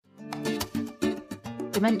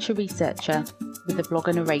dementia researcher with a blog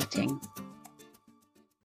and a rating.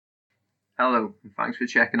 Hello, and thanks for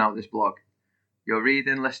checking out this blog. You're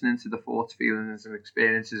reading and listening to the thoughts, feelings and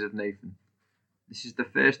experiences of Nathan. This is the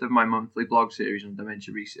first of my monthly blog series on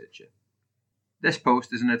dementia researcher. This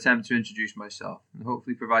post is an attempt to introduce myself and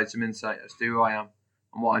hopefully provide some insight as to who I am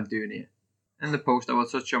and what I'm doing here. In the post I will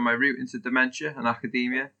touch on my route into dementia and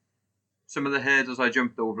academia, some of the hurdles I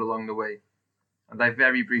jumped over along the way, and I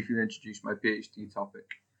very briefly introduce my PhD topic,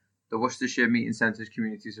 the Worcestershire Meeting Centres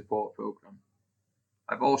Community Support Programme.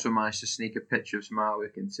 I've also managed to sneak a picture of some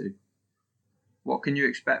artwork in too. What can you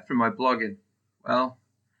expect from my blogging? Well,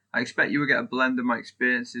 I expect you will get a blend of my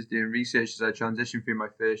experiences doing research as I transition through my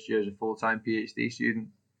first year as a full-time PhD student,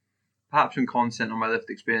 perhaps some content on my lived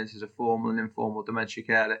experience as a formal and informal dementia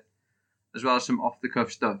carer, as well as some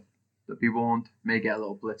off-the-cuff stuff that, be warned, may get a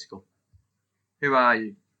little political. Who are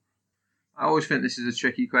you? I always think this is a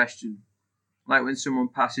tricky question, like when someone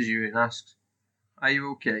passes you and asks, "Are you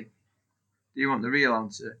okay?" Do you want the real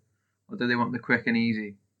answer, or do they want the quick and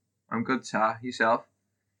easy? I'm good, Tar. Yourself?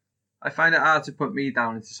 I find it hard to put me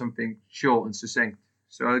down into something short and succinct,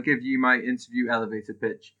 so I'll give you my interview elevator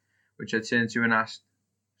pitch, which I turned to and asked,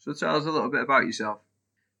 "So tell us a little bit about yourself."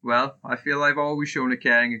 Well, I feel I've always shown a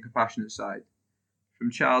caring and compassionate side, from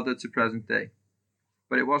childhood to present day.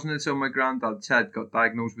 But it wasn't until my granddad, Ted, got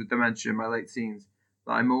diagnosed with dementia in my late teens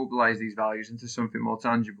that I mobilised these values into something more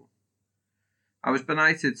tangible. I was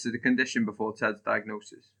benighted to the condition before Ted's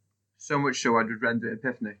diagnosis, so much so I would render it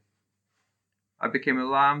epiphany. I became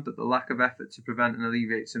alarmed at the lack of effort to prevent and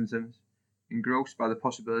alleviate symptoms, engrossed by the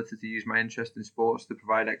possibility to use my interest in sports to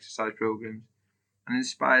provide exercise programs, and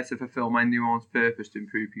inspired to fulfill my nuanced purpose to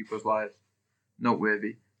improve people's lives.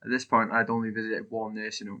 Noteworthy, at this point I'd only visited one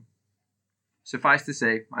nursing home. Suffice to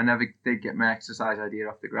say, I never did get my exercise idea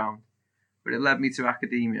off the ground, but it led me to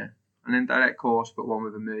academia, an indirect course but one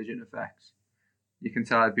with emergent effects. You can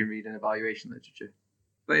tell I'd been reading evaluation literature.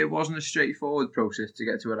 But it wasn't a straightforward process to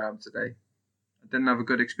get to where I am today. I didn't have a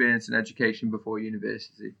good experience in education before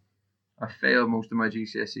university. I failed most of my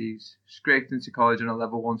GCSEs, scraped into college on a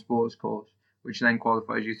level 1 sports course, which then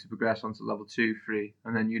qualifies you to progress onto level 2, 3,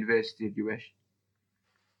 and then university if you wish.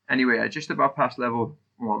 Anyway, I just about passed level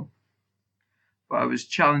 1, but I was a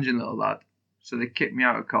challenging little lad, so they kicked me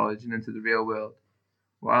out of college and into the real world,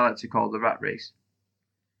 what I like to call the rat race.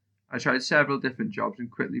 I tried several different jobs and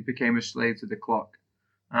quickly became a slave to the clock,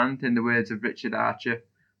 and, in the words of Richard Archer,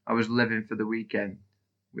 I was living for the weekend,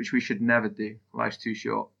 which we should never do, life's too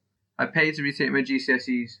short. I paid to retake my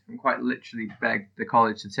GCSEs and quite literally begged the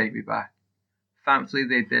college to take me back. Thankfully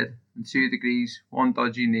they did, and 2 degrees, 1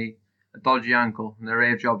 dodgy knee, a dodgy ankle, and an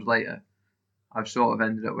array of jobs later, I've sort of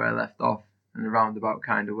ended up where I left off, in a roundabout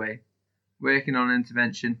kind of way, working on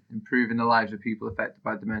intervention, improving the lives of people affected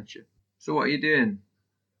by dementia. So what are you doing?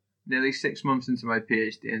 Nearly 6 months into my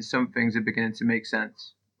PhD, and some things are beginning to make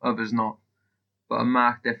sense, others not, but a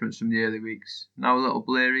marked difference from the early weeks. Now a little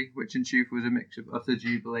blurry, which in truth was a mix of utter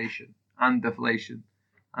jubilation and deflation.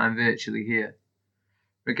 I'm virtually here.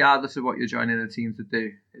 Regardless of what you're joining the team to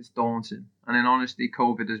do, it's daunting, and in honesty,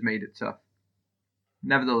 COVID has made it tough.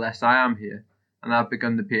 Nevertheless, I am here, and I've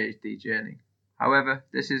begun the PhD journey. However,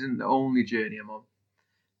 this isn't the only journey I'm on.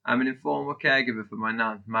 I'm an informal caregiver for my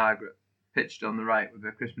nan, Margaret, pitched on the right with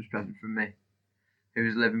a Christmas present from me, who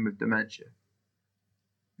is living with dementia.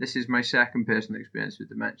 This is my second personal experience with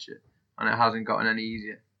dementia, and it hasn't gotten any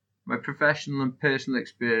easier. My professional and personal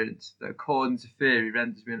experience, that according to theory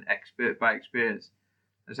renders me an expert by experience,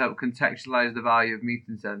 has helped contextualise the value of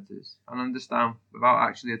meeting centres and understand, without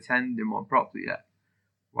actually attending one properly yet,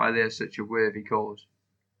 why they are such a worthy cause.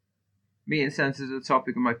 Meeting centres are the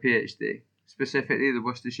topic of my PhD, specifically the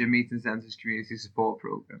Worcestershire Meeting Centres Community Support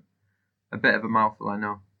Programme. A bit of a mouthful, I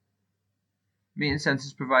know. Meeting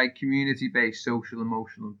centres provide community-based social,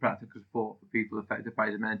 emotional and practical support for people affected by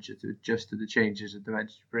dementia to adjust to the changes that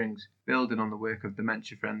dementia brings, building on the work of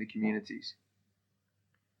dementia-friendly communities.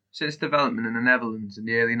 Since development in the Netherlands in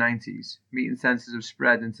the early 90s, meeting centres have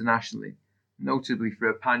spread internationally, notably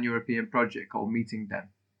through a pan-European project called Meeting Den,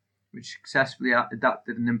 which successfully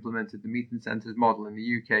adapted and implemented the meeting centres model in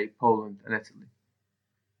the UK, Poland and Italy.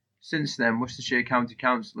 Since then, Worcestershire County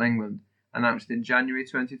Council, England, announced in January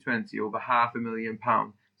 2020 over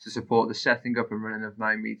 £500,000 to support the setting up and running of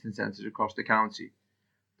 9 meeting centres across the county,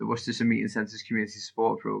 the Worcestershire Meeting Centres Community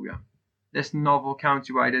Support Programme. This novel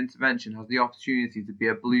county-wide intervention has the opportunity to be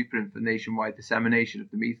a blueprint for nationwide dissemination of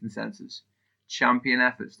the meeting centres, champion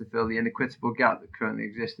efforts to fill the inequitable gap that currently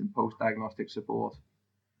exists in post-diagnostic support.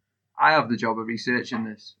 I have the job of researching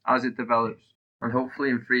this as it develops, and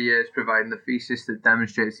hopefully in 3 years providing the thesis that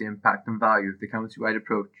demonstrates the impact and value of the county-wide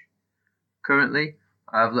approach. Currently,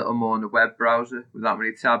 I have little more in the web browser. With that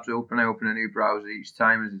many tabs open, I open a new browser each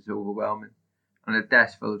time as it's overwhelming, and a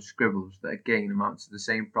desk full of scribbles that again amount to the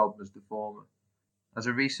same problem as the former. As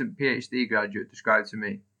a recent PhD graduate described to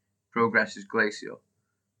me, progress is glacial.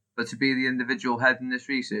 But to be the individual heading this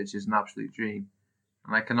research is an absolute dream,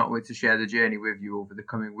 and I cannot wait to share the journey with you over the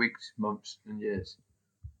coming weeks, months, and years.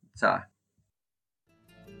 Ta.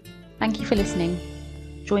 Thank you for listening.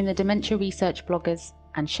 Join the Dementia Research bloggers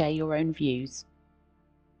and share your own views.